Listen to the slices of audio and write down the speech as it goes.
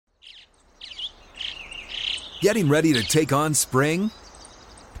Getting ready to take on spring?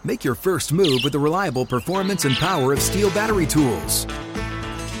 Make your first move with the reliable performance and power of Steel battery tools.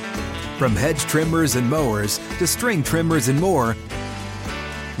 From hedge trimmers and mowers to string trimmers and more,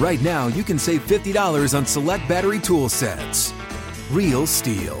 right now you can save $50 on select battery tool sets. Real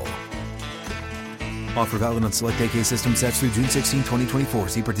Steel. Offer valid on select AK system sets through June 16, 2024.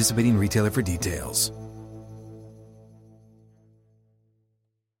 See participating retailer for details.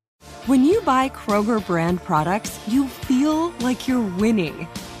 When you buy Kroger brand products, you feel like you're winning.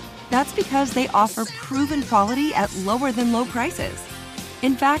 That's because they offer proven quality at lower than low prices.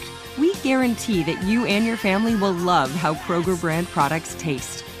 In fact, we guarantee that you and your family will love how Kroger brand products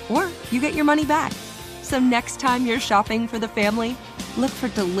taste, or you get your money back. So next time you're shopping for the family, look for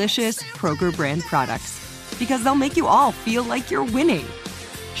delicious Kroger brand products, because they'll make you all feel like you're winning.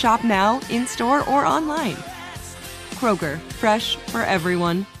 Shop now, in-store, or online. Kroger, fresh for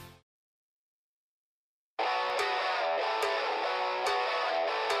everyone.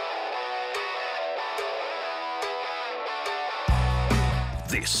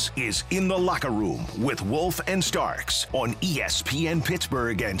 This is In the Locker Room with Wolf and Starks on ESPN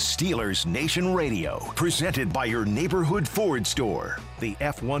Pittsburgh and Steelers Nation Radio. Presented by your neighborhood Ford store. The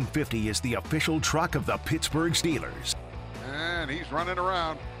F-150 is the official truck of the Pittsburgh Steelers. And he's running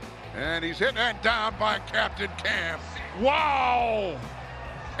around. And he's hit and down by Captain Cam. Wow!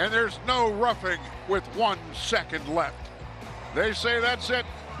 And there's no roughing with 1 second left. They say that's it.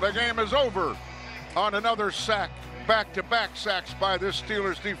 The game is over on another sack. Back-to-back sacks by this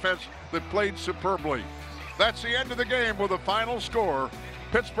Steelers defense that played superbly. That's the end of the game with a final score.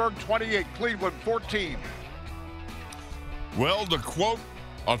 Pittsburgh 28, Cleveland 14. Well, to quote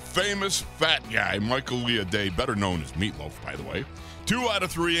a famous fat guy, Michael Leaday, better known as Meatloaf, by the way, 2 out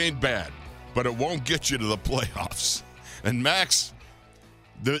of 3 ain't bad, but it won't get you to the playoffs. And Max,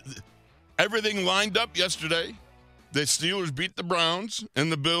 everything lined up yesterday. The Steelers beat the Browns,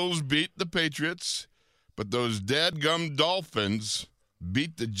 and the Bills beat the Patriots. But those dadgum Dolphins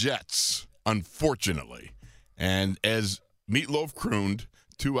beat the Jets, unfortunately. And as Meatloaf crooned,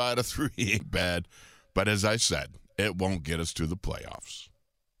 2 out of 3 ain't bad. But as I said, it won't get us to the playoffs.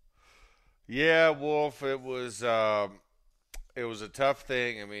 Yeah, Wolf, it was a tough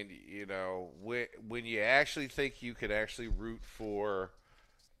thing. I mean, you know, when you actually think you could actually root for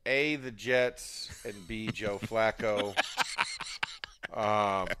A, the Jets, and B, Joe Flacco,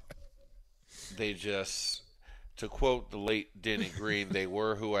 they just, to quote the late Denny Green, they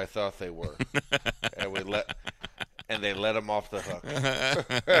were who I thought they were, and they let them off the hook.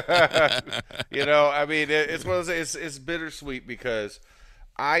 You know, I mean, it's bittersweet because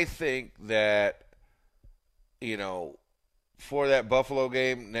I think that, you know, for that Buffalo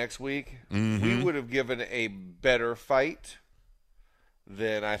game next week, we would have given a better fight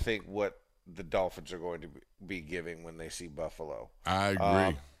than I think what the Dolphins are going to be giving when they see Buffalo. I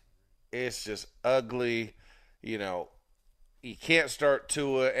agree. It's just ugly. You know, you can't start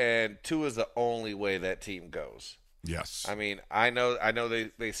Tua, and Tua's the only way that team goes. Yes. I mean, I know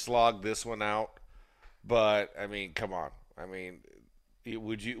they slogged this one out, but I mean, come on. I mean,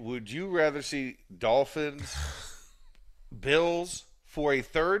 would you rather see Dolphins, Bills for a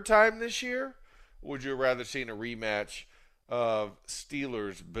third time this year? Or would you rather see a rematch of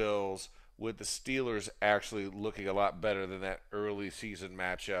Steelers Bills with the Steelers actually looking a lot better than that early season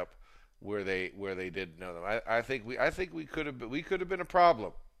matchup where they didn't know them? I think we could have been a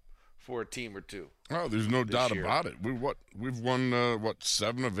problem for a team or two. Oh, there's no doubt about it. We've won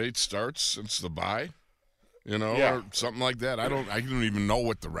 7 of 8 starts since the bye, you know, or something like that. I don't even know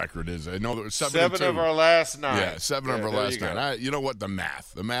what the record is. I know there was 7 of our last 9. Yeah, 7 of our last 9. You know what? The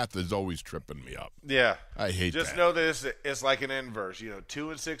math is always tripping me up. Yeah, I hate just that. Know this: it's like an inverse. You know, 2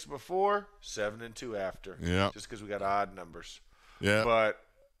 and 6 before, 7 and 2 after. Yeah, just because we got odd numbers. Yeah,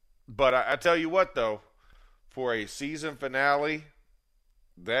 but I tell you what, though, for a season finale,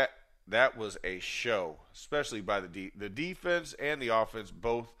 that was a show, especially by the defense and the offense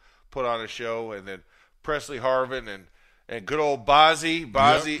both put on a show, and then Presley Harvin and good old Bozzy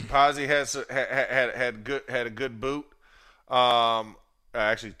had a good boot,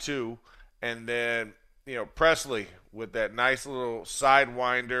 actually 2, and then you know Presley with that nice little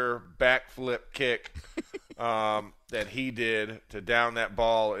sidewinder backflip kick that he did to down that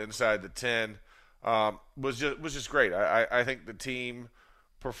ball inside the 10 was just great. I think the team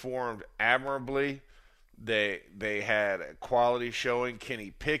performed admirably. They had a quality showing.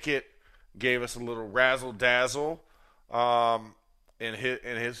 Kenny Pickett gave us a little razzle dazzle in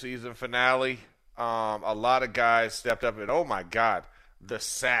his season finale. A lot of guys stepped up, and oh my God, the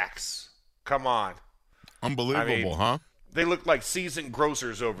sacks! Come on, unbelievable, huh? They look like seasoned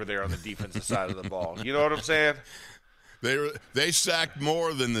grocers over there on the defensive side of the ball. You know what I'm saying? They sacked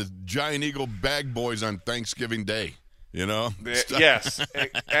more than the Giant Eagle Bag Boys on Thanksgiving Day. You know? Yes,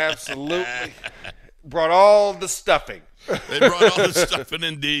 absolutely. Brought all the stuffing. They brought all the stuffing,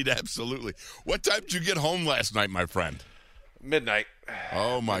 indeed, absolutely. What time did you get home last night, my friend? Midnight.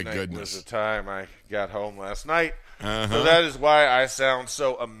 Oh, my Midnight goodness. was the time I got home last night. Uh-huh. So that is why I sound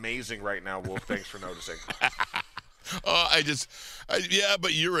so amazing right now, Wolf. Thanks for noticing. Yeah,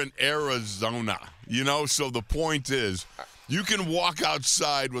 but you're in Arizona, you know, so the point is you can walk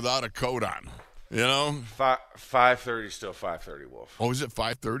outside without a coat on, you know? 5:30 still 5:30, Wolf. Oh, is it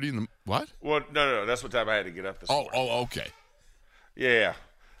 5:30 in the what? Well, no. That's what time I had to get up this morning. Oh, okay. Yeah.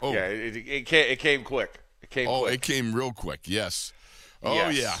 Oh. Yeah, it came quick. It came real quick, yes. Oh,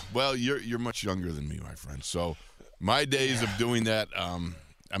 Yes. yeah. Well, you're much younger than me, my friend, so my days of doing that, I'm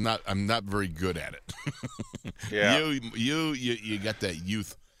not very good at it. Yeah. You got that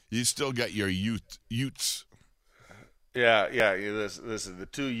youth. You still got your youths. Yeah. Listen, the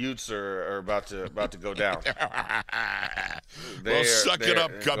two Utes are about to go down. Suck it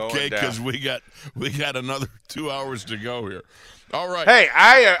up, they're Cupcake, going down. because we got another 2 hours to go here. All right. Hey,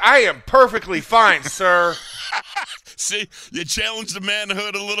 I am perfectly fine, sir. See, you challenge the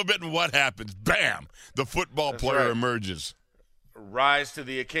manhood a little bit, and what happens? Bam! The football player right. emerges. Rise to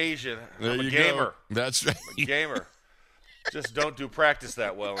the occasion. There I'm a you gamer. go. That's right. I'm a gamer. Just don't do practice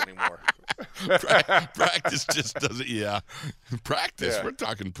that well anymore. Practice just doesn't. Yeah, practice. Yeah. We're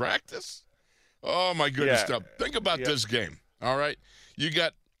talking practice. Oh my goodness! Yeah. Now, think about this game. All right, you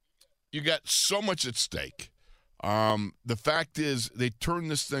got so much at stake. The fact is, they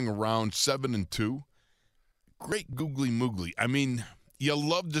turned this thing around 7-2. Great googly moogly. I mean, you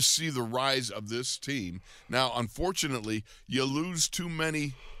love to see the rise of this team. Now, unfortunately, you lose too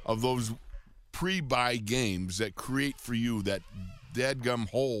many of those pre-bye games that create for you that dadgum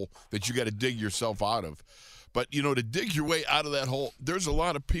hole that you got to dig yourself out of. But, you know, to dig your way out of that hole, there's a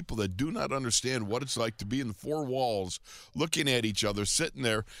lot of people that do not understand what it's like to be in the four walls looking at each other, sitting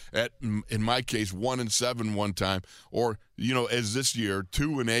there at, in my case, 1-7 one time, or, you know, as this year,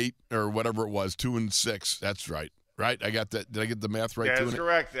 2-8 or whatever it was, 2-6. That's right. Right? I got that. Did I get the math right? Yeah, that's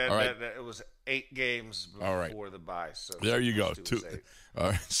correct. All right. It was 8 games before the bye. So there you go. 2 and 8. All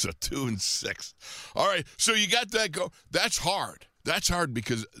right, so 2-6. All right, so you got that go. That's hard. That's hard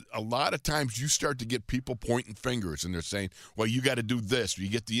because a lot of times you start to get people pointing fingers and they're saying, well, you got to do this. You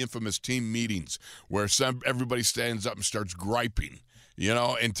get the infamous team meetings where everybody stands up and starts griping, you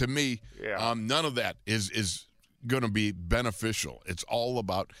know, and to me, none of that is going to be beneficial. It's all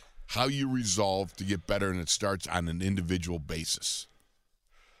about how you resolve to get better, and it starts on an individual basis.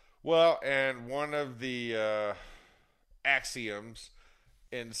 Well, and one of the axioms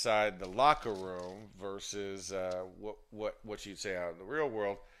inside the locker room versus what you'd say out in the real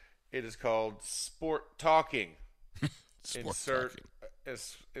world, it is called sport talking. Insert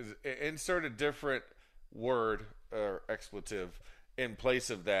a different word or expletive in place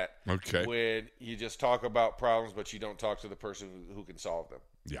of that. Okay. When you just talk about problems, but you don't talk to the person who can solve them.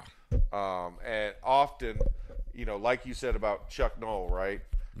 Yeah. And often, you know, like you said about Chuck Noll, right?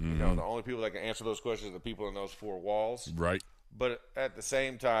 You know, the only people that can answer those questions are the people in those four walls. Right. But at the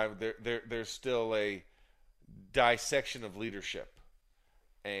same time, there's still a dissection of leadership.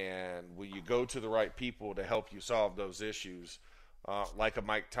 And when you go to the right people to help you solve those issues, like a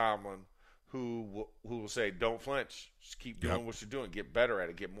Mike Tomlin, who will say, don't flinch. Just keep doing what you're doing. Get better at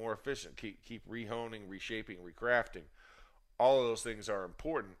it. Get more efficient. Keep rehoning, reshaping, recrafting. All of those things are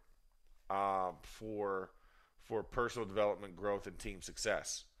important for personal development, growth, and team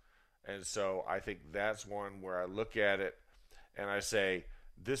success. And so I think that's one where I look at it and I say,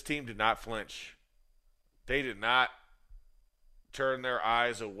 this team did not flinch. They did not turn their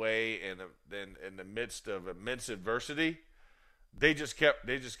eyes away in the midst of immense adversity. They just kept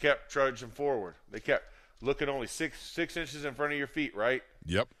trudging forward. They kept looking only six inches in front of your feet, right?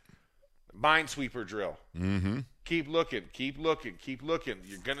 Yep. Minesweeper drill. Mm-hmm. Keep looking.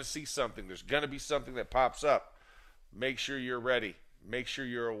 You're going to see something. There's going to be something that pops up. Make sure you're ready. Make sure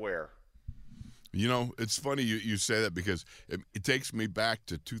you're aware. You know, it's funny you say that because it takes me back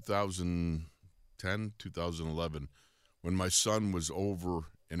to 2010, 2011, when my son was over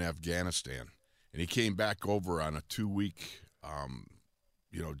in Afghanistan. And he came back over on a 2-week,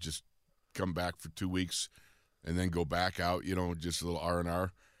 just come back for 2 weeks and then go back out, just a little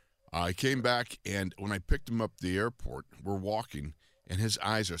R&R. I came back, and when I picked him up at the airport, we're walking, and his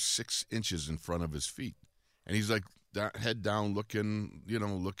eyes are 6 inches in front of his feet. And he's like, head down, looking,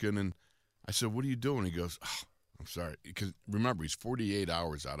 and I said, what are you doing? He goes, oh, I'm sorry. Because remember, he's 48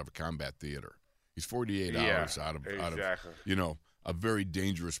 hours out of a combat theater. He's 48 hours out of a very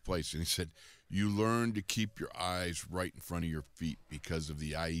dangerous place. And he said, you learn to keep your eyes right in front of your feet because of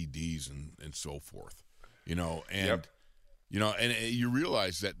the IEDs and so forth. And you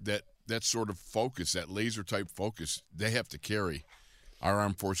realize that sort of focus, that laser type focus, they have to carry our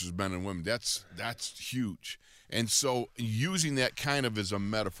armed forces, men and women. That's huge. And so using that kind of as a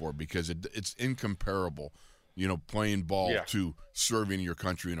metaphor, because it's incomparable, playing ball to serving your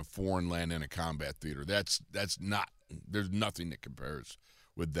country in a foreign land in a combat theater. There's nothing that compares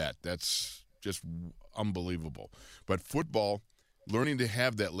with that. That's just unbelievable. But football, learning to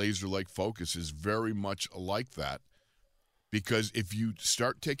have that laser-like focus is very much like that, because if you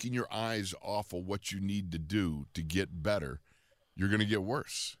start taking your eyes off of what you need to do to get better, you're going to get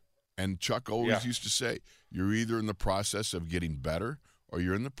worse. And Chuck always used to say, you're either in the process of getting better or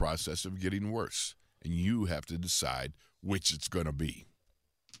you're in the process of getting worse. And you have to decide which it's going to be.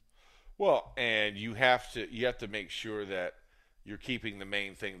 Well, and you have to make sure that you're keeping the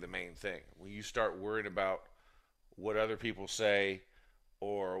main thing. When you start worrying about what other people say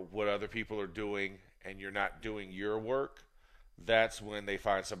or what other people are doing and you're not doing your work, that's when they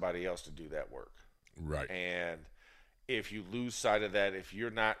find somebody else to do that work. Right. And if you lose sight of that, if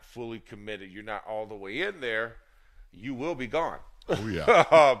you're not fully committed, you're not all the way in there, you will be gone. Oh,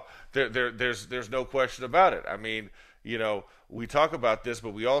 yeah. There's no question about it. I mean, we talk about this,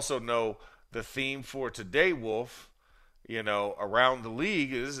 but we also know the theme for today, Wolf, around the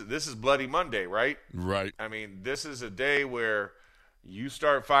league this is Bloody Monday, right? Right. I mean, this is a day where you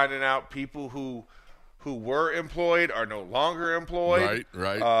start finding out people who were employed are no longer employed.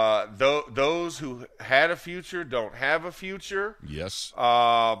 Right. Those who had a future don't have a future. Yes.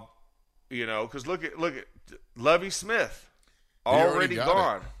 Because look at Lovie Smith, already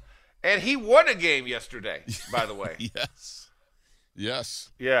gone, and he won a game yesterday. By the way. Yes.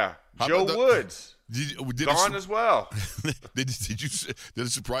 Yeah. Joe Woods. Gone as well. Did it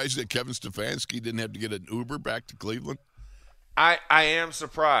surprise you that Kevin Stefanski didn't have to get an Uber back to Cleveland? I am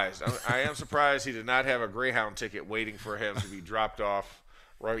surprised. I am surprised he did not have a Greyhound ticket waiting for him to be dropped off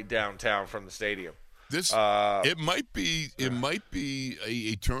right downtown from the stadium. It might be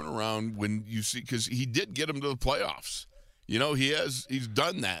a turnaround when you see, because he did get him to the playoffs. He's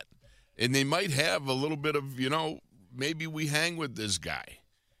done that, and they might have a little bit of maybe we hang with this guy.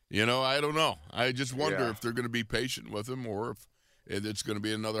 I don't know. I just wonder if they're going to be patient with him or if it's going to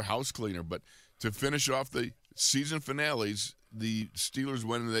be another house cleaner. But to finish off the season finales, the Steelers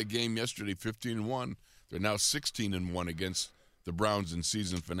went into that game yesterday 15-1. They're now 16-1 against the Browns in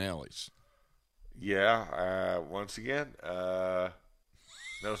season finales. Yeah, once again, no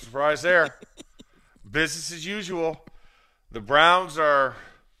surprise there. Business as usual. The Browns are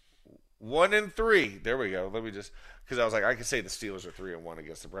 1-3. There we go. Let me just, because I was like, I could say the Steelers are 3-1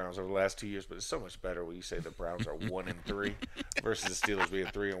 against the Browns over the last 2 years, but it's so much better when you say the Browns are 1-3 versus the Steelers being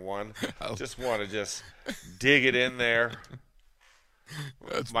 3-1. Just want to dig it in there.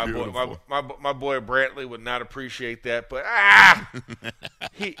 That's my beautiful. My boy Brantley would not appreciate that, but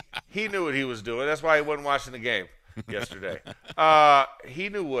he knew what he was doing. That's why he wasn't watching the game yesterday. He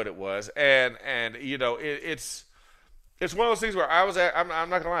knew what it was, and it's one of those things where I'm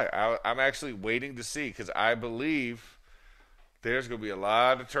not gonna lie, I'm actually waiting to see, because I believe there's gonna be a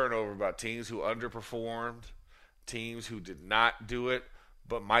lot of turnover about teams who underperformed, teams who did not do it,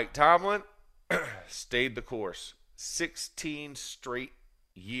 but Mike Tomlin stayed the course. 16 straight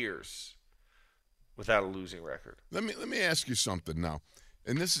years without a losing record. Let me ask you something now,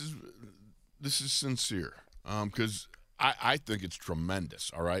 and this is sincere, because I think it's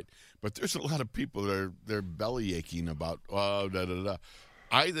tremendous. All right, but there's a lot of people that they're belly aching about.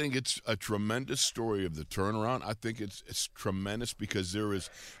 I think it's a tremendous story of the turnaround. I think it's tremendous because there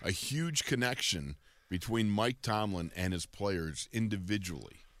is a huge connection between Mike Tomlin and his players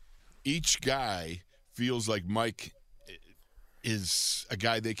individually. Each guy feels like Mike is a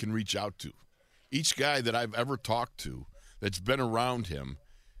guy they can reach out to. Each guy that I've ever talked to that's been around him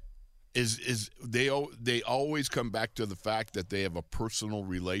is they always come back to the fact that they have a personal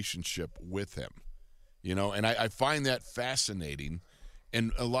relationship with him. And I find that fascinating,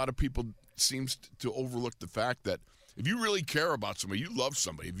 and a lot of people seems to overlook the fact that if you really care about somebody, you love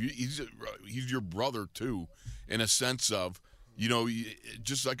somebody, he's your brother too, in a sense of,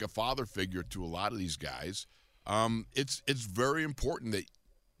 just like a father figure to a lot of these guys. It's very important that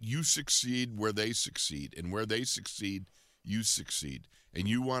you succeed where they succeed, and where they succeed, you succeed, and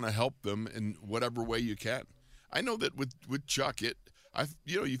you want to help them in whatever way you can. I know that with Chuck,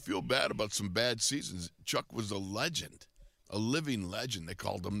 you feel bad about some bad seasons. Chuck was a legend, a living legend. They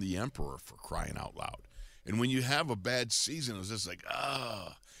called him the Emperor, for crying out loud. And when you have a bad season, it's just like,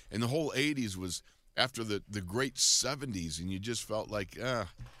 And the whole 80s was after the great 70s, and you just felt like,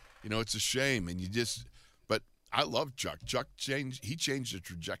 it's a shame. And but I love Chuck. Chuck changed the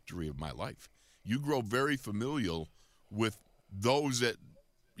trajectory of my life. You grow very familial with those that,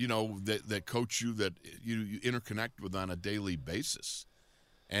 that coach you, that you interconnect with on a daily basis.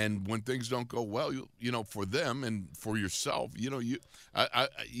 And when things don't go well, for them and for yourself, you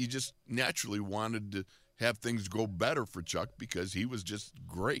just naturally wanted to have things go better for Chuck because he was just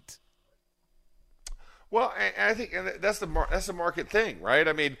great. Well, I think that's the market thing, right?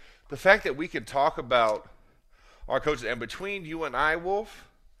 I mean, the fact that we can talk about our coaches, and between you and I, Wolf,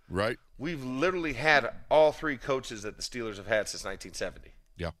 right? We've literally had all three coaches that the Steelers have had since 1970.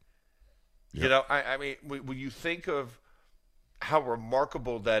 Yeah. Yep. I mean, when you think of how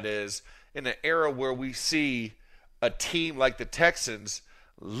remarkable that is in an era where we see a team like the Texans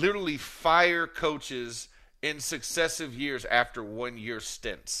literally fire coaches in successive years after 1-year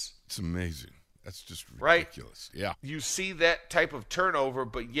stints. It's amazing. That's just ridiculous. Right? Yeah. You see that type of turnover,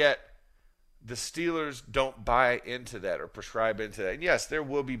 but yet the Steelers don't buy into that or prescribe into that. And yes, there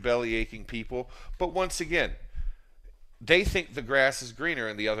will be belly aching people, but once again, they think the grass is greener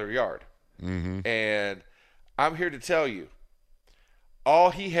in the other yard. Mm-hmm. And I'm here to tell you, all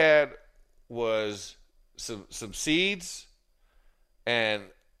he had was some seeds and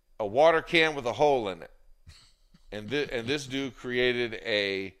a water can with a hole in it. And this dude created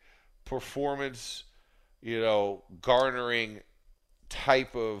a performance, garnering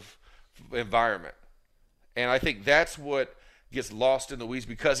type of environment. And I think that's what gets lost in the weeds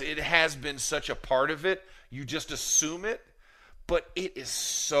because it has been such a part of it. You just assume it, but it is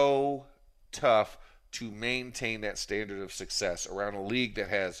so tough to maintain that standard of success around a league that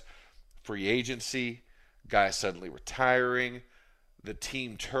has free agency, guys suddenly retiring, the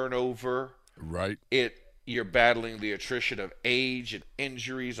team turnover. Right. You're battling the attrition of age and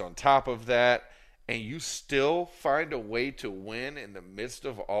injuries on top of that, and you still find a way to win in the midst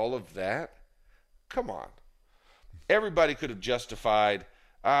of all of that? Come on. Everybody could have justified,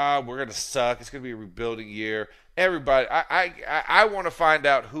 we're going to suck. It's going to be a rebuilding year. Everybody, I want to find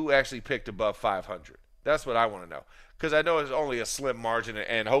out who actually picked above 500. That's what I want to know. Because I know it's only a slim margin,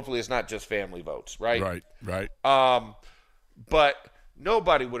 and hopefully it's not just family votes, right? Right. But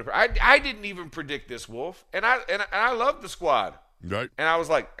nobody would have. I didn't even predict this, Wolf, and I love the squad. Right. And I was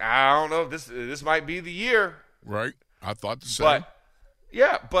like, I don't know, this might be the year. Right. I thought the same.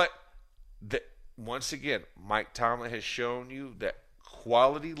 But once again, Mike Tomlin has shown you that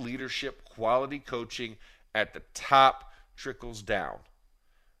quality leadership, quality coaching at the top trickles down.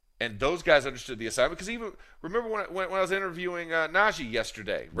 And those guys understood the assignment. Because even, remember when I was interviewing Najee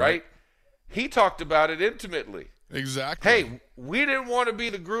yesterday, right? He talked about it intimately. Exactly. Hey, we didn't want to be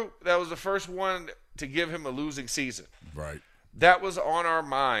the group that was the first one to give him a losing season. Right. That was on our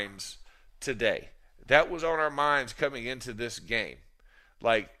minds today. That was on our minds coming into this game.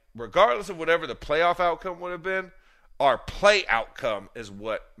 Like, regardless of whatever the playoff outcome would have been, our play outcome is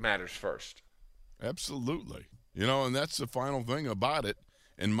what matters first. Absolutely. And that's the final thing about it.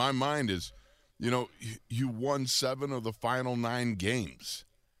 In my mind is, you won 7 of the final 9 games.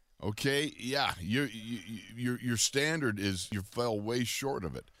 Okay, yeah, your standard is you fell way short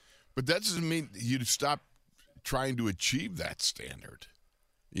of it, but that doesn't mean you stop trying to achieve that standard.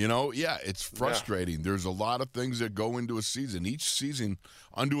 Yeah, it's frustrating. Yeah. There's a lot of things that go into a season. Each season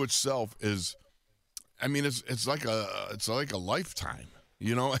unto itself is, it's like a lifetime.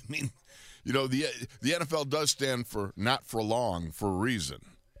 The NFL does stand for not for long for a reason.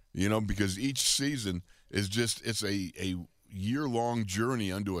 Because each season is it's a year-long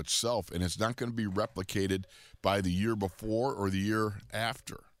journey unto itself, and it's not going to be replicated by the year before or the year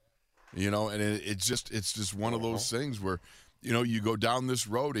after. And it's just one of those things where, you go down this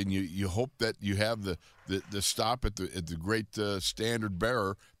road and you hope that you have the stop at the great standard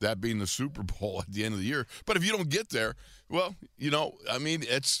bearer, that being the Super Bowl at the end of the year. But if you don't get there, well,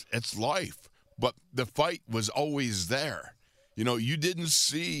 it's life. But the fight was always there. You didn't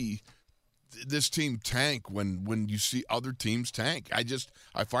see this team tank when you see other teams tank.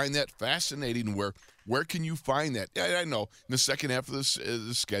 I find that fascinating. Where can you find that? I know in the second half of the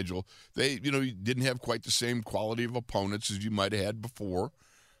schedule, they didn't have quite the same quality of opponents as you might have had before.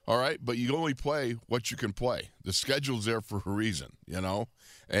 All right, but you only play what you can play. The schedule's there for a reason,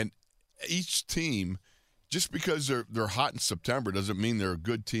 and each team, just because they're hot in September doesn't mean they're a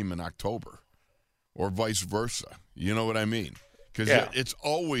good team in October, or vice versa. You know what I mean? Because it's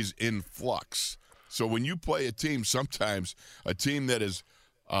always in flux. So when you play a team, sometimes a team that is,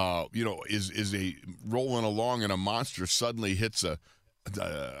 is a rolling along and a monster suddenly hits a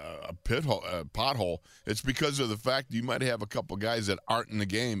a pothole. It's because of the fact you might have a couple guys that aren't in the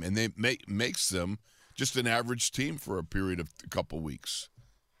game, and they makes them just an average team for a period of a couple weeks.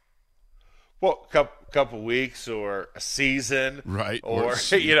 Well, couple weeks or a season, right? Or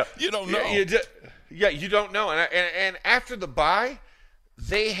you don't know. You don't know. And after the bye,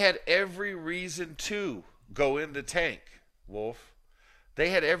 they had every reason to go in the tank, Wolf. They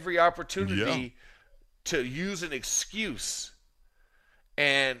had every opportunity to use an excuse,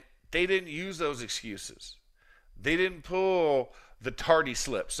 and they didn't use those excuses. They didn't pull the tardy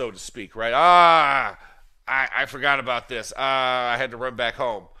slip, so to speak, right? I forgot about this. I had to run back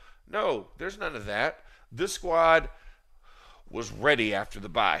home. No, there's none of that. This squad was ready after the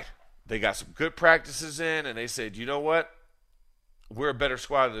bye. They got some good practices in, and they said, you know what? We're a better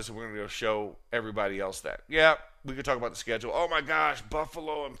squad than this, and we're going to go show everybody else that. Yeah, we could talk about the schedule. Oh, my gosh,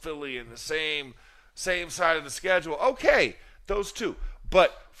 Buffalo and Philly in the same side of the schedule. Okay, those two.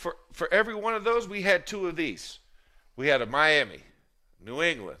 But for every one of those, we had two of these. We had a Miami, New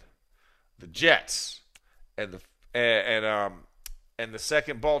England, the Jets, and the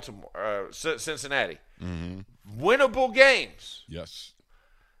second Baltimore, Cincinnati. Mm-hmm. Winnable games. Yes.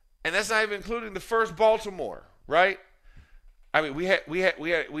 And that's not even including the first Baltimore, right? I mean, we had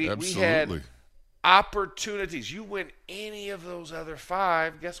opportunities. You win any of those other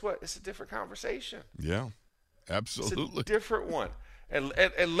five, guess what? It's a different conversation. Yeah, absolutely. It's a different one. And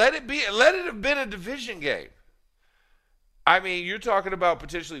let it have been a division game. I mean, you're talking about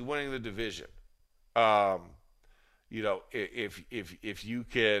potentially winning the division. You know, if you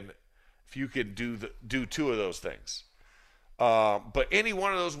can do two of those things. But any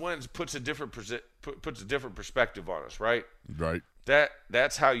one of those wins puts a different perspective on us, right? Right.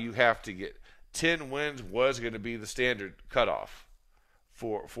 That's how you have to get 10 wins was going to be the standard cutoff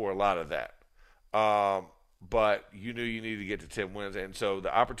for a lot of that. But you knew you needed to get to 10 wins, and so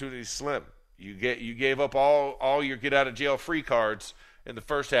the opportunity is slim. You gave up all your get out of jail free cards in the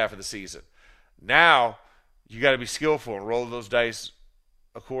first half of the season. Now you got to be skillful and roll those dice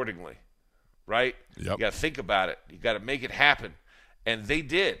accordingly. Right? Yep. You got to think about it. You got to make it happen. And they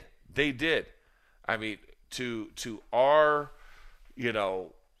did. They did. I mean, to our,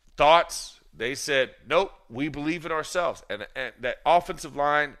 thoughts, they said, nope, we believe in ourselves. And that offensive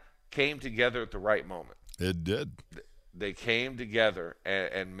line came together at the right moment. It did. They came together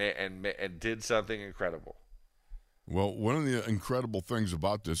and did something incredible. Well, one of the incredible things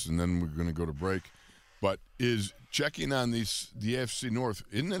about this, and then we're going to go to break, but is checking on the AFC North.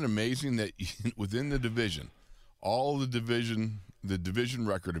 Isn't it amazing that within the division, the division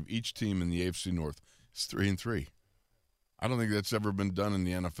record of each team in the AFC North is 3-3. I don't think that's ever been done in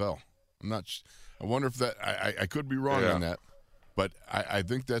the NFL. I wonder if that. I could be wrong on that, but I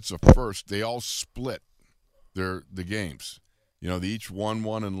think that's a first. They all split the games. They each won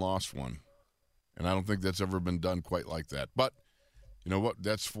one and lost one, and I don't think that's ever been done quite like that. But you know what?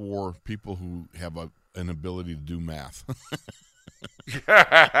 That's for people who have an ability to do math.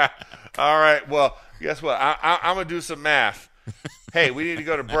 All right. Well, guess what? I'm going to do some math. Hey, we need to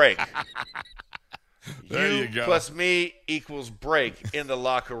go to break. There you go. Plus me equals break in the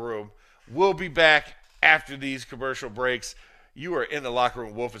locker room. We'll be back after these commercial breaks. You are in the locker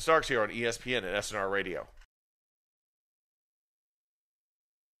room. Wolf and Starks here on ESPN and SNR Radio.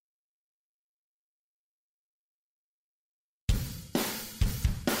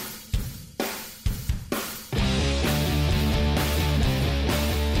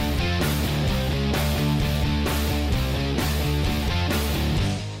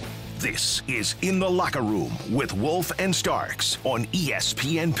 This is In the Locker Room with Wolf and Starks on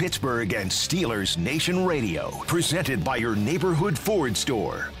ESPN Pittsburgh and Steelers Nation Radio. Presented by your neighborhood Ford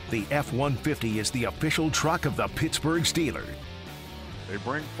store. The F-150 is the official truck of the Pittsburgh Steelers. They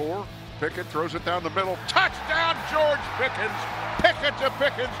bring 4. Pickett throws it down the middle. Touchdown, George Pickens. Pickett to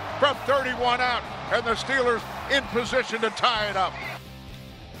Pickens from 31 out. And the Steelers in position to tie it up.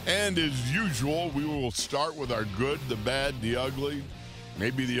 And as usual, we will start with our good, the bad, the ugly.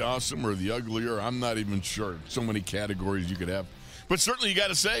 Maybe the awesome or the uglier. I'm not even sure. So many categories you could have. But certainly you got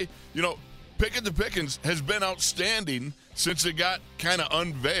to say, Pickett to Pickens has been outstanding since it got kind of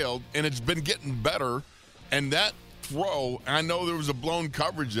unveiled, and it's been getting better. And that throw, I know there was a blown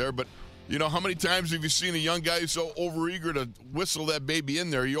coverage there, but, how many times have you seen a young guy so overeager to whistle that baby in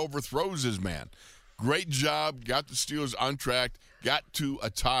there, he overthrows his man. Great job. Got the Steelers on track. Got to a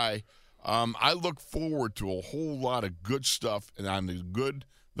tie. I look forward to a whole lot of good stuff, and on the good,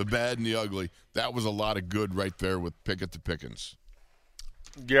 the bad, and the ugly, that was a lot of good right there with Pickett to Pickens.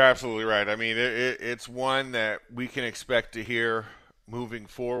 You're absolutely right. I mean, it's one that we can expect to hear moving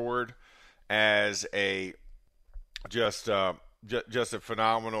forward as a just just a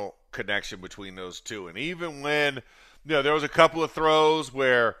phenomenal connection between those two. And even when, there was a couple of throws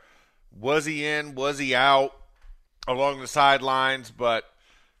where was he in, was he out along the sidelines, but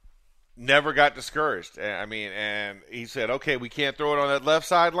never got discouraged. And he said, okay, we can't throw it on that left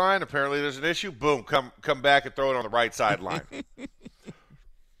sideline. Apparently there's an issue. Boom, come back and throw it on the right sideline.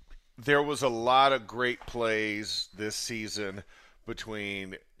 There was a lot of great plays this season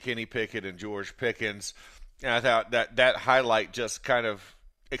between Kenny Pickett and George Pickens. And I thought that highlight just kind of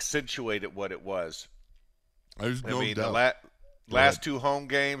accentuated what it was. There's no doubt. The last two home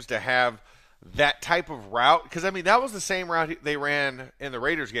games to have that type of route, because, that was the same route they ran in the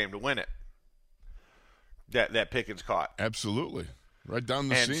Raiders game to win it, that Pickens caught. Absolutely. Right down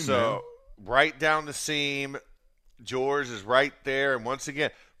the seam, so, right down the seam, George is right there, and once again,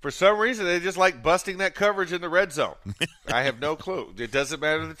 for some reason, they just like busting that coverage in the red zone. I have no clue. It doesn't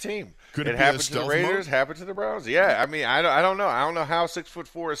matter to the team. Could it happened to the Raiders, happened to the Browns. Yeah, I don't know. I don't know how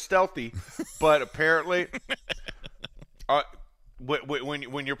 6'4" is stealthy, but apparently,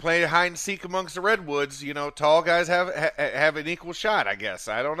 when you're playing hide and seek amongst the redwoods, tall guys have an equal shot. I guess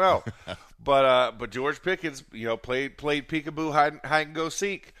I don't know, but George Pickens, played peekaboo hide and go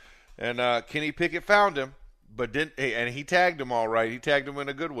seek, and Kenny Pickett found him. But he tagged him all right. He tagged him in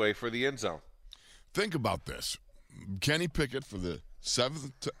a good way for the end zone. Think about this. Kenny Pickett, for the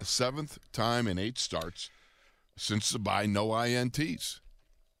seventh time in 8 starts since the bye, no INTs.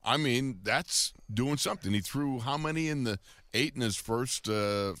 That's doing something. He threw how many in the 8 in his first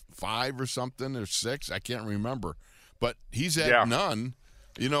 5 or something, or 6? I can't remember. But he's had none.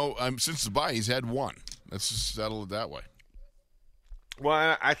 Since the bye, he's had 1. Let's just settle it that way.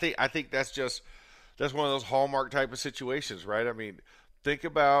 Well, I think that's just – that's one of those hallmark type of situations, right? Think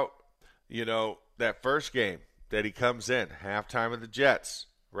about, that first game that he comes in, halftime of the Jets,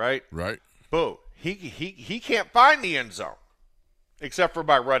 right? Right. Boom. He can't find the end zone except for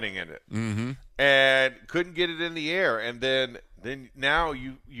by running in it. Mm-hmm. And couldn't get it in the air. And then now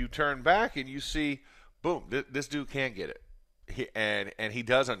you turn back and you see, boom, this dude can get it. And he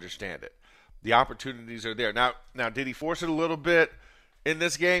does understand it. The opportunities are there. Now, did he force it a little bit in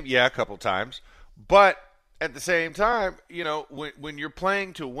this game? Yeah, a couple times. But at the same time, when you're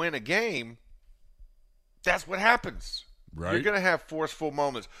playing to win a game, that's what happens. Right. You're going to have forceful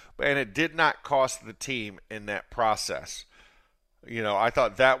moments. And it did not cost the team in that process. I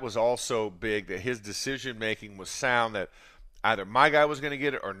thought that was also big, that his decision-making was sound, that either my guy was going to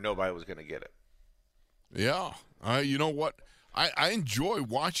get it or nobody was going to get it. Yeah. You know what? I enjoy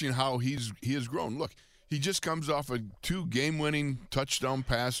watching how he has grown. Look, he just comes off of 2 game-winning touchdown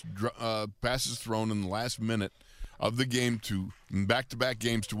passes thrown in the last minute of the game back-to-back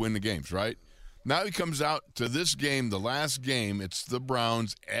games to win the games, right? Now he comes out to this game, the last game. It's the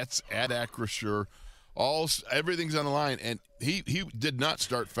Browns. It's at Acrisure. Everything's on the line, and he did not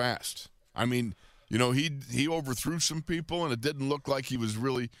start fast. He overthrew some people, and it didn't look like he was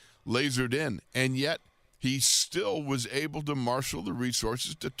really lasered in, and yet he still was able to marshal the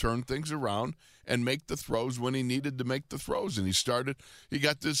resources to turn things around and make the throws when he needed to make the throws. And he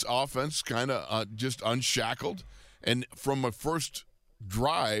got this offense kind of just unshackled. And from a first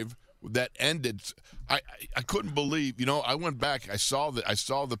drive that ended, I couldn't believe, I went back, I saw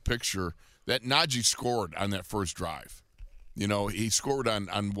the picture that Najee scored on that first drive. He scored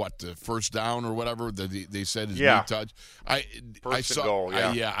on what, the first down or whatever that they said his knee touch. I saw goal,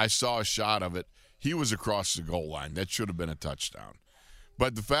 I saw a shot of it. He was across the goal line. That should have been a touchdown.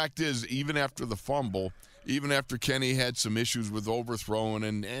 But the fact is, even after the fumble, even after Kenny had some issues with overthrowing,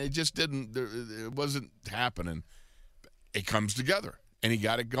 and it just it wasn't happening, it comes together, and he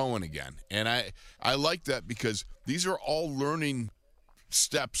got it going again. And I like that, because these are all learning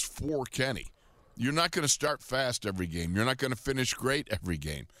steps for Kenny. You're not going to start fast every game. You're not going to finish great every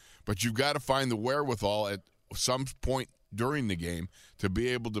game. But you've got to find the wherewithal at some point during the game to be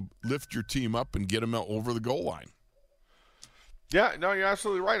able to lift your team up and get them over the goal line. Yeah, no, you're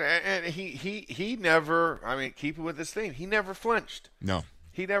absolutely right. And he never, keeping with this theme, he never flinched. No.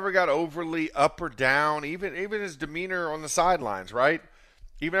 He never got overly up or down, even his demeanor on the sidelines, right?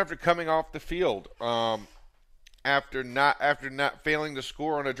 Even after coming off the field, after not failing to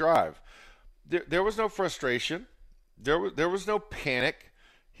score on a drive. There was no frustration. There was no panic.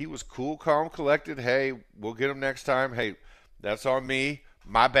 He was cool, calm, collected. Hey, we'll get him next time. Hey, that's on me.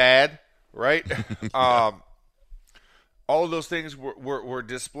 My bad, right? All of those things were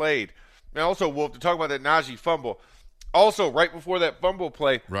displayed. And also, Wolf, to talk about that Najee fumble, also right before that fumble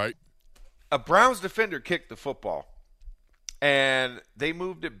play, right, a Browns defender kicked the football, and they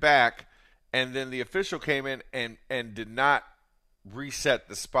moved it back, and then the official came in and did not reset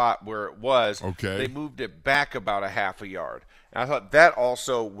the spot where it was. Okay. They moved it back about a half a yard. And I thought that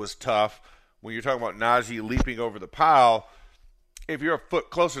also was tough when you're talking about Najee leaping over the pile. If you're a foot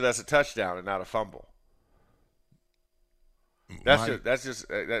closer, that's a touchdown and not a fumble.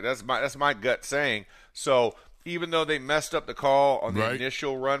 That's my gut saying. So even though they messed up the call on the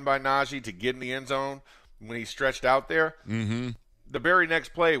initial run by Najee to get in the end zone when he stretched out there, the very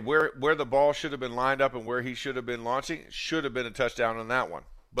next play where the ball should have been lined up and where he should have been launching should have been a touchdown on that one,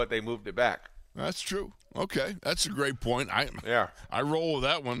 but they moved it back. That's true. Okay, that's a great point. I roll with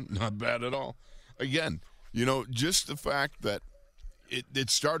that one. Not bad at all. Again, just the fact that it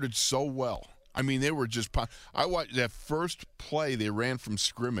started so well. I mean, they were just – I watched that first play they ran from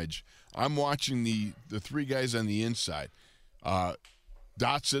scrimmage. I'm watching the three guys on the inside,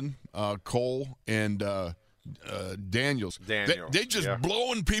 Dotson, Cole, and Daniels. They just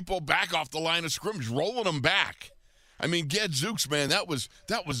blowing people back off the line of scrimmage, rolling them back. I mean, Gadzooks, man, that was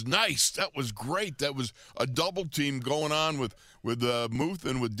nice. That was great. That was a double team going on with Muth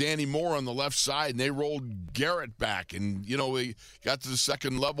and with Danny Moore on the left side, and they rolled Garrett back. And, we got to the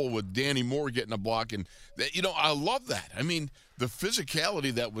second level with Danny Moore getting a block. And, I love that. I mean, the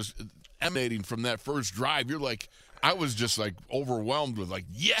physicality that was emanating from that first drive, I was just overwhelmed with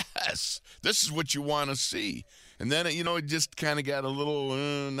yes, this is what you want to see. And then, it just kind of got a little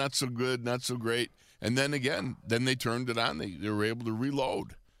not so good, not so great. And then again, they turned it on. They were able to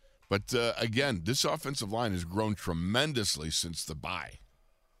reload. But, again, this offensive line has grown tremendously since the bye.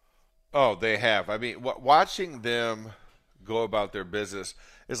 Oh, they have. I mean, watching them go about their business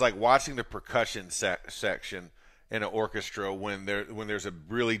is like watching the percussion section in an orchestra when there's a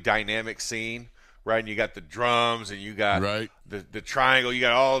really dynamic scene, right? And you got the drums and you got the triangle. You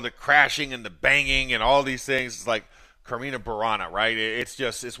got all the crashing and the banging and all these things. It's like Carmina Burana, right?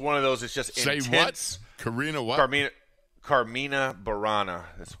 It's one of those. It's just intense. Say what? Carmina what? Carmina Burana.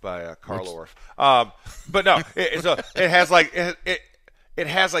 That's by Carl Orff. But no, it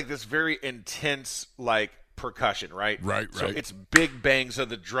has this very intense percussion, right? Right. So it's big bangs of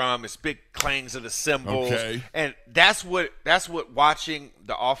the drum, it's big clangs of the cymbals, okay. And that's what watching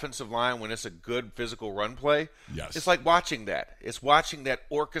the offensive line when it's a good physical run play. Yes, it's like watching that. It's watching that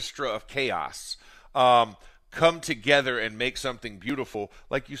orchestra of chaos come together and make something beautiful.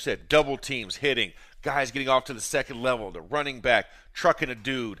 Like you said, double teams hitting, guys getting off to the second level, the running back trucking a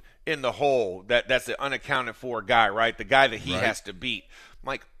dude in the hole. That's the unaccounted for guy, right? The guy that he has to beat.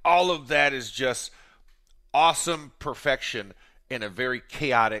 All of that is just awesome perfection in a very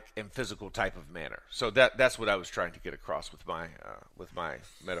chaotic and physical type of manner. So that's what I was trying to get across with my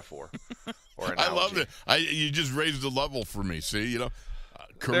metaphor or analogy. I love it. You just raised the level for me. See,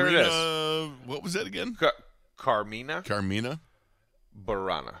 Carmina, there it is. What was that again? Carmina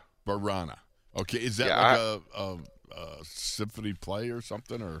Burana. Okay, is that a symphony play or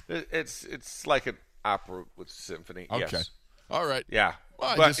something? Or it's like an opera with symphony. Okay, yes. All right. Yeah,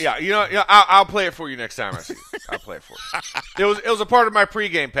 well, I'll play it for you next time I see you. I'll play it for you. It was a part of my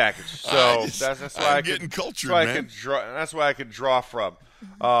pregame package, so that's why I'm getting cultured, man. That's why I could draw from.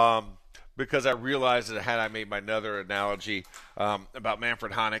 Because I realized that had I made my another analogy about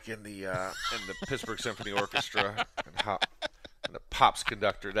Manfred Honeck in the Pittsburgh Symphony Orchestra and the Pops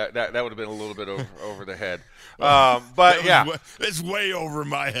conductor, that would have been a little bit over the head. But it's way over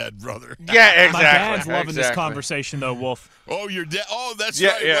my head, brother. Yeah, exactly. My dad's loving this conversation, though, Wolf. Oh, your dad? Oh, that's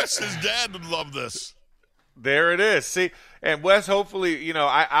right. Yeah. Wes's dad would love this. There it is. See, and Wes, hopefully,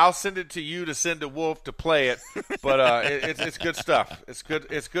 I'll send it to you to send to Wolf to play it. But it's good stuff. It's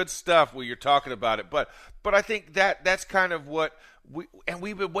good stuff when you're talking about it. But I think that's kind of what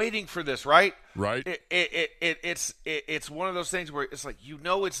we've been waiting for this, right? Right. It's one of those things where it's like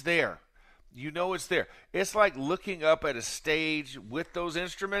it's there. It's there. It's like looking up at a stage with those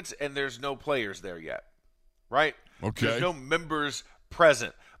instruments and there's no players there yet, right? Okay. There's no members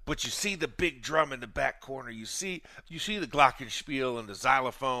present. But you see the big drum in the back corner. You see the glockenspiel and the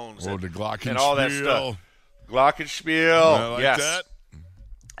xylophones the glockenspiel and all that stuff. Glockenspiel. I like that.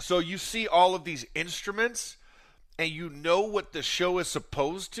 So you see all of these instruments, and you know what the show is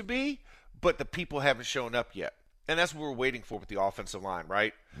supposed to be, but the people haven't shown up yet. And that's what we're waiting for with the offensive line,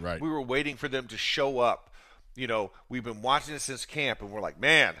 right? Right. We were waiting for them to show up. We've been watching it since camp, and we're like,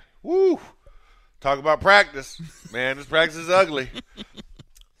 man, woo, talk about practice. Man, this practice is ugly.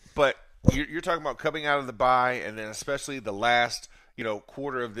 But you're talking about coming out of the bye, and then especially the last,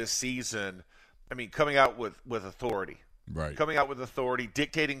 quarter of this season. I mean, coming out with authority, right? Coming out with authority,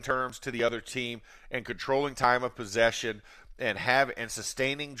 dictating terms to the other team, and controlling time of possession, and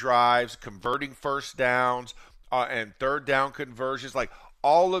sustaining drives, converting first downs, and third down conversions, like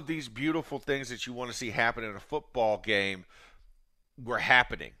all of these beautiful things that you want to see happen in a football game were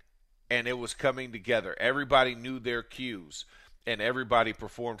happening, and it was coming together. Everybody knew their cues. and everybody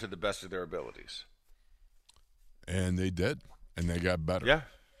performed to the best of their abilities. And they did, and they got better. Yeah,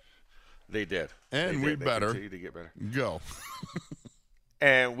 they did. And they better continue to get better. Go.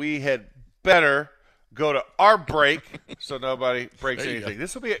 And we had better go to our break so nobody breaks anything.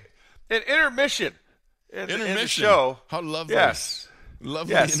 This will be an intermission in the show. How lovely. Yes.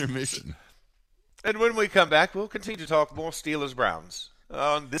 Lovely intermission. And when we come back, we'll continue to talk more Steelers-Browns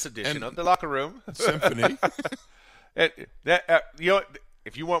on this edition of The Locker Room. Symphony. And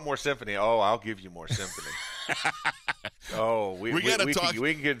if you want more symphony, I'll give you more symphony. We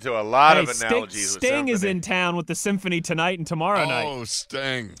can get into a lot of analogies. Sting is in town with the symphony tonight and tomorrow night. Oh,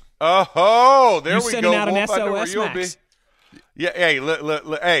 Sting. Oh, there You're we sending go. out an SOS, Max. Yeah, hey,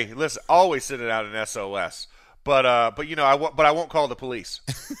 listen, always send it out an SOS. But I won't call the police.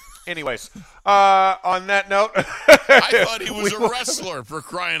 Anyways, on that note, I thought he was a wrestler, for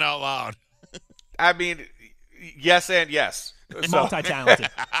crying out loud. I mean, yes and yes. Multi-talented.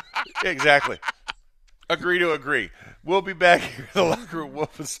 Exactly. Agree to agree. We'll be back here in the Locker Room,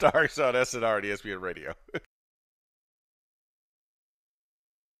 Wolf and Starks on SNR and ESPN Radio.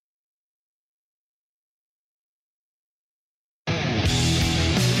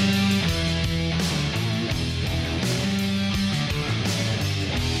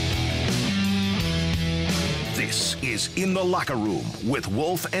 This is In the Locker Room with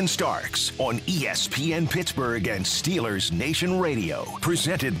Wolf and Starks on ESPN Pittsburgh and Steelers Nation Radio.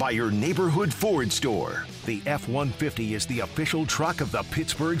 Presented by your neighborhood Ford store. The F-150 is the official truck of the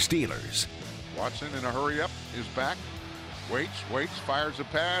Pittsburgh Steelers. Watson in a hurry up is back. Waits, fires a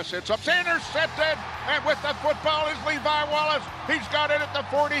pass. It's up, intercepted, and with the football is Levi Wallace. He's got it at the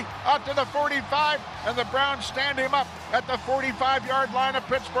 40, out to the 45, and the Browns stand him up at the 45-yard line of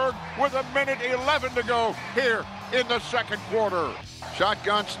Pittsburgh with 1:11 to go here in the second quarter.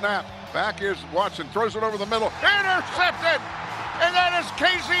 Shotgun snap. Back is Watson, throws it over the middle. Intercepted! And that is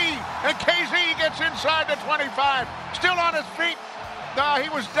KZ, and KZ gets inside the 25. Still on his feet. He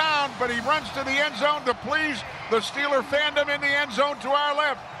was down, but he runs to the end zone to please the Steeler fandom in the end zone to our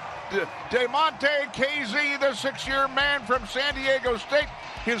left. DeMonte KZ, the 6-year man from San Diego State,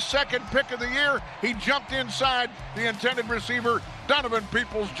 his second pick of the year. He jumped inside the intended receiver, Donovan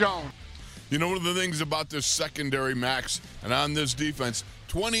Peoples-Jones. You know, one of the things about this secondary, Max, and on this defense,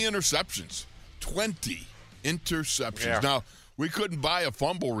 20 interceptions. 20 interceptions. Yeah. Now, we couldn't buy a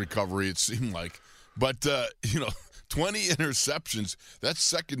fumble recovery, it seemed like. But, 20 interceptions. That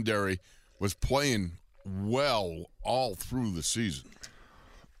secondary was playing well all through the season.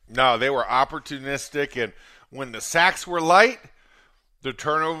 No, they were opportunistic, and when the sacks were light, the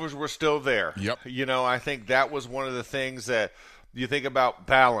turnovers were still there. Yep. I think that was one of the things that you think about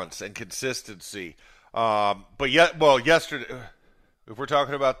balance and consistency. Yesterday, if we're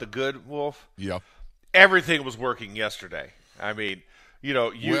talking about the good, Wolf, everything was working yesterday. I mean,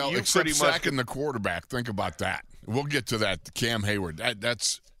 except pretty much sacking the quarterback. Think about that. We'll get to that. Cam Hayward.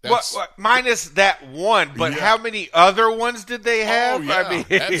 That's minus that one, but how many other ones did they have? Oh, yeah. I mean,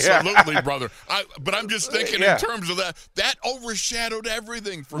 absolutely, brother. But I'm just thinking in terms of that overshadowed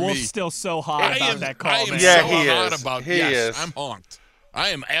everything for me. Wolf's still so hot about that call, man. He is. I'm honked. I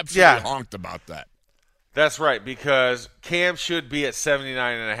am absolutely honked about that. That's right, because Cam should be at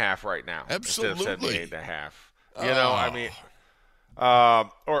 79.5 right now. Absolutely. Instead of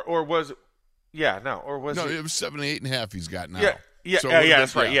 78.5. Or was it? Yeah, no. Or was it? No, it was 78.5 he's got now.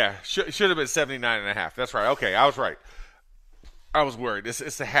 That's right. Yeah, should have been 79.5. That's right. Okay, I was right. I was worried.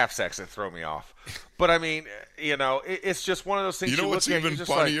 It's the half sacks that throw me off. But I mean, it's just one of those things. You know what's even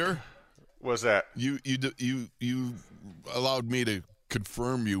funnier? Was that you allowed me to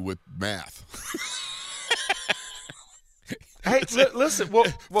confirm you with math. Hey, listen. Well,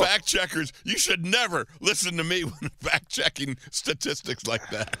 fact checkers, you should never listen to me when fact checking statistics like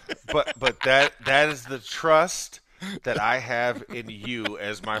that. But that is the trust that I have in you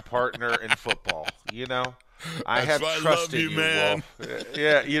as my partner in football. I have trust in you, man. Wolf.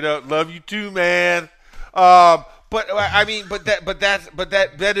 Yeah, love you too, man. But I mean, but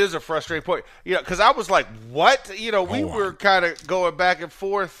that is a frustrating point. Because I was like, what? We were kind of going back and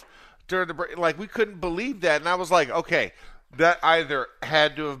forth during the break, like we couldn't believe that, and I was like, okay. That either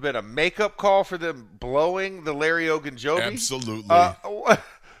had to have been a makeup call for them blowing the Larry Ogunjobi. Absolutely.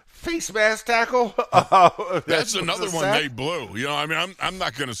 Face mask tackle. That's another one they blew. I'm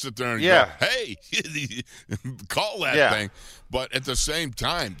not going to sit there and go, hey, call that thing. But at the same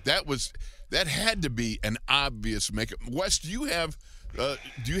time, that had to be an obvious makeup. Wes, do you have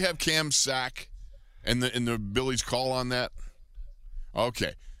Cam's sack and the Billy's call on that?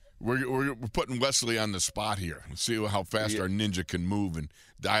 Okay. we're putting Wesley on the spot here. Let's see how fast our ninja can move and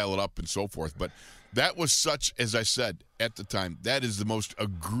dial it up and so forth. But that was such, as I said at the time, that is the most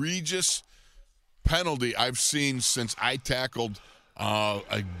egregious penalty I've seen since I tackled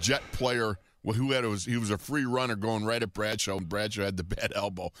a Jet player he was a free runner going right at Bradshaw, and Bradshaw had the bad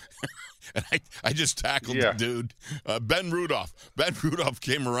elbow. And I just tackled the dude. Ben Rudolph. Ben Rudolph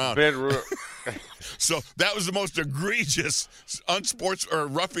came around. So that was the most egregious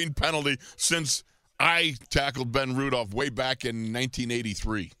roughing penalty since I tackled Ben Rudolph way back in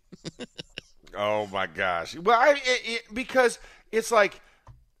 1983. Oh, my gosh. Well, because it's like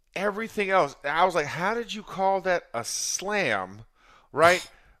everything else. I was like, how did you call that a slam, right?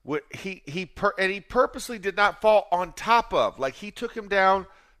 He purposely did not fall on top of. Like, he took him down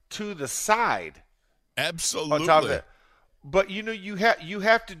to the side. Absolutely. On top of it. But, you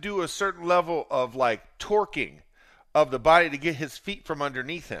have to do a certain level of, like, torquing of the body to get his feet from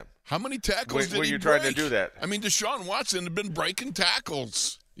underneath him. How many tackles did he break? When you're trying to do that. I mean, Deshaun Watson had been breaking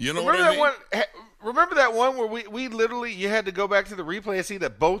tackles. You know what I mean? Remember that one where we literally, you had to go back to the replay and see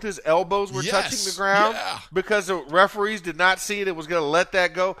that both his elbows were touching the ground because the referees did not see it and was going to let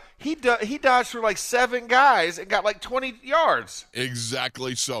that go? He dodged through like 7 guys and got like 20 yards.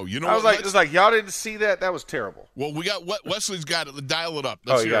 Exactly so. You know, I was like, it's like, y'all didn't see that? That was terrible. Well, Wesley's got it. Dial it up.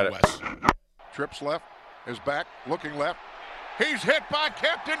 Let's hear it, Wes. Trips left, is back, looking left. He's hit by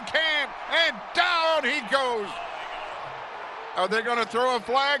Captain Cam, and down he goes. Are they going to throw a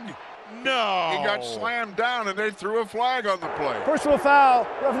flag? No. He got slammed down, and they threw a flag on the play. Personal foul,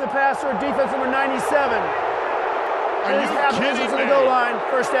 roughing the passer, defense number 97. Are you kidding me? The goal line,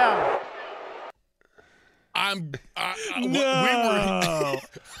 first down. No.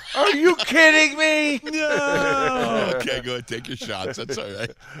 Are you kidding me? No. Okay, go ahead. Take your shots. That's all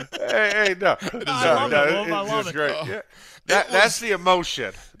right. Hey, no. I love it. Great. Yeah. That's the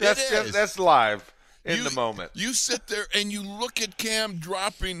emotion. That's live in the moment. You sit there and you look at Cam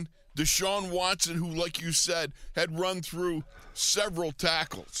dropping Deshaun Watson, who, like you said, had run through several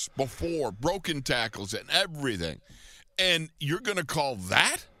tackles before, broken tackles and everything. And you're going to call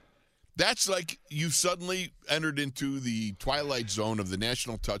that? That's like you suddenly entered into the twilight zone of the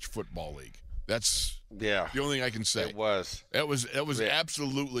National Touch Football League. That's the only thing I can say. It was. That was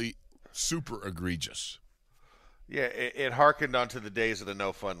absolutely super egregious. Yeah, it harkened onto the days of the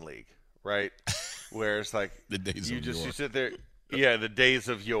No Fun League, right? Where it's like the days of yore. You sit there. Yeah, the days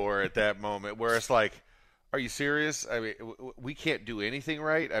of yore at that moment where it's like, are you serious? I mean, we can't do anything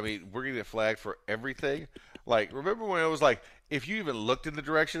right. I mean, we're going to get flagged for everything. Like, remember when it was like, if you even looked in the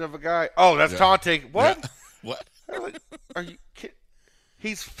direction of a guy, oh, that's taunting. What? Yeah. What? Like, are you kidding?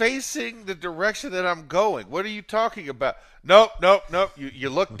 He's facing the direction that I'm going. What are you talking about? Nope. You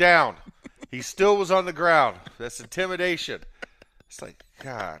look down. He still was on the ground. That's intimidation. It's like,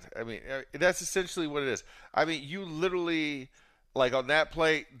 God. I mean, that's essentially what it is. I mean, you literally, like on that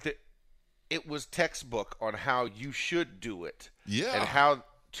play, it was textbook on how you should do it. Yeah. And how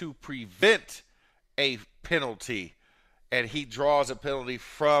to prevent a penalty. And he draws a penalty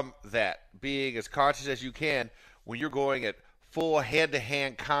from that. Being as conscious as you can when you're going at full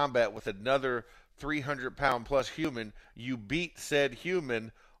hand-to-hand combat with another 300-pound-plus human, you beat said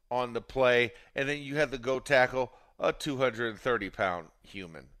human on the play, and then you have to go tackle a 230-pound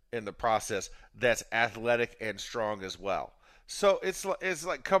human in the process that's athletic and strong as well. So it's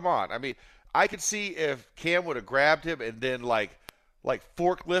like, come on. I mean, I could see if Cam would have grabbed him and then like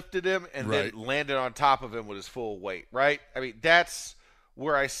forklifted him and then landed on top of him with his full weight, right? I mean, that's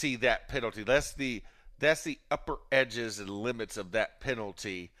where I see that penalty. That's the upper edges and limits of that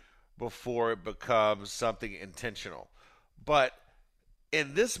penalty before it becomes something intentional. But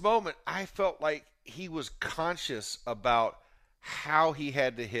in this moment, I felt like he was conscious about how he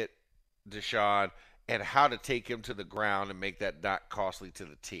had to hit Deshaun and how to take him to the ground and make that not costly to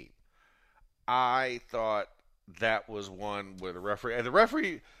the team. I thought that was one where the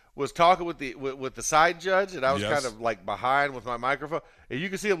referee was talking with the side judge, and I was kind of like behind with my microphone, and you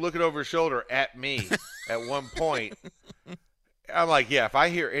can see him looking over his shoulder at me at one point. I'm like, yeah, if I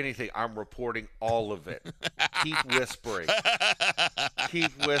hear anything, I'm reporting all of it. Keep whispering.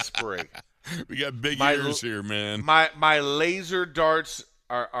 We got big ears here, man. My laser darts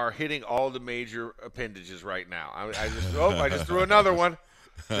are hitting all the major appendages right now. I just threw another one.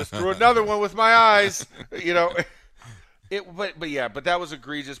 Just threw another one with my eyes. You know. But that was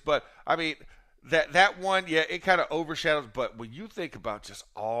egregious. But I mean, that one, it kind of overshadows. But when you think about just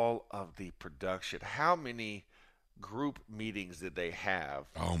all of the production, how many group meetings did they have?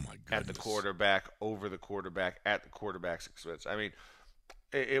 Oh my goodness! At the quarterback, over the quarterback, at the quarterback's expense. I mean,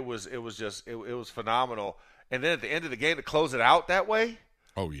 it was phenomenal. And then at the end of the game to close it out that way,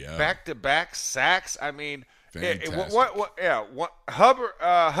 Oh, yeah. Back-to-back sacks. I mean, fantastic.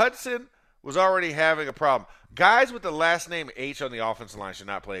 Hudson was already having a problem. Guys with the last name H on the offensive line should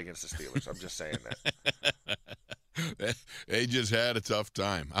not play against the Steelers. I'm just saying that. They just had a tough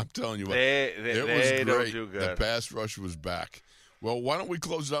time. I'm telling you what. They was great. don't do good. The pass rush was back. Well, why don't we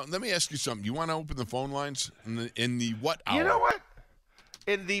close it out? Let me ask you something. You want to open the phone lines in the what hour? You know what?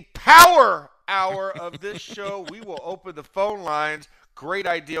 In the power hour of this show, we will open the phone lines. Great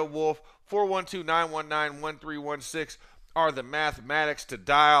idea, Wolf. 412-919-1316 are the mathematics to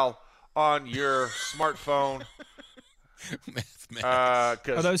dial on your smartphone. Mathematics.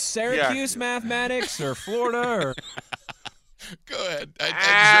 Are those Syracuse mathematics or Florida? Or? Go ahead.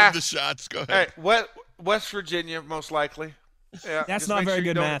 I deserve the shots. Go ahead. Hey, West Virginia, most likely. Yeah, that's not very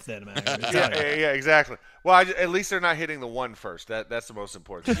good math then, man. Yeah, exactly. Well, at least they're not hitting the one first. That's the most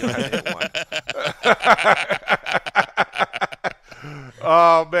important. You don't have to hit one.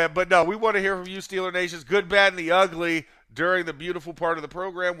 Oh, man. But, no, we want to hear from you, Steeler Nations. Good, bad, and the ugly during the beautiful part of the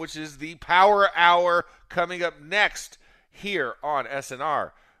program, which is the Power Hour coming up next here on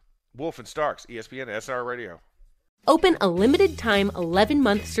SNR. Wolf and Starks, ESPN, SNR Radio. Open a limited-time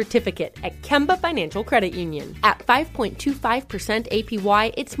 11-month certificate at Kemba Financial Credit Union. At 5.25%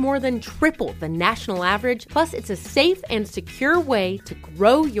 APY, it's more than triple the national average, plus it's a safe and secure way to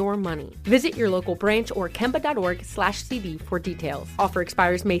grow your money. Visit your local branch or kemba.org/CD for details. Offer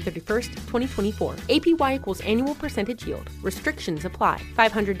expires May 31st, 2024. APY equals annual percentage yield. Restrictions apply.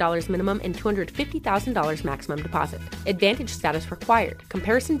 $500 minimum and $250,000 maximum deposit. Advantage status required.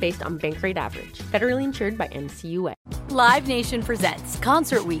 Comparison based on bank rate average. Federally insured by NCUA. Live Nation presents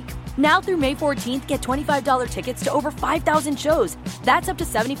Concert Week. Now through May 14th, get $25 tickets to over 5,000 shows. That's up to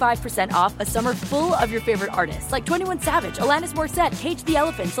 75% off a summer full of your favorite artists like 21 Savage, Alanis Morissette, Cage the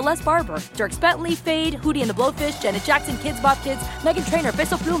Elephant, Celeste Barber, Dierks Bentley, Fade, Hootie and the Blowfish, Janet Jackson, Kids Bop Kids, Meghan Trainor,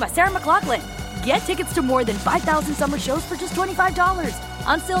 Peso Pluma, Sarah McLachlan. Get tickets to more than 5,000 summer shows for just $25.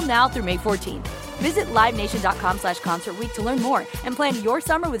 Until now through May 14th. Visit livenation.com/Concert Week to learn more and plan your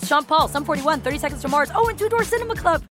summer with Sean Paul, Sum 41, 30 Seconds to Mars, and Two Door Cinema Club.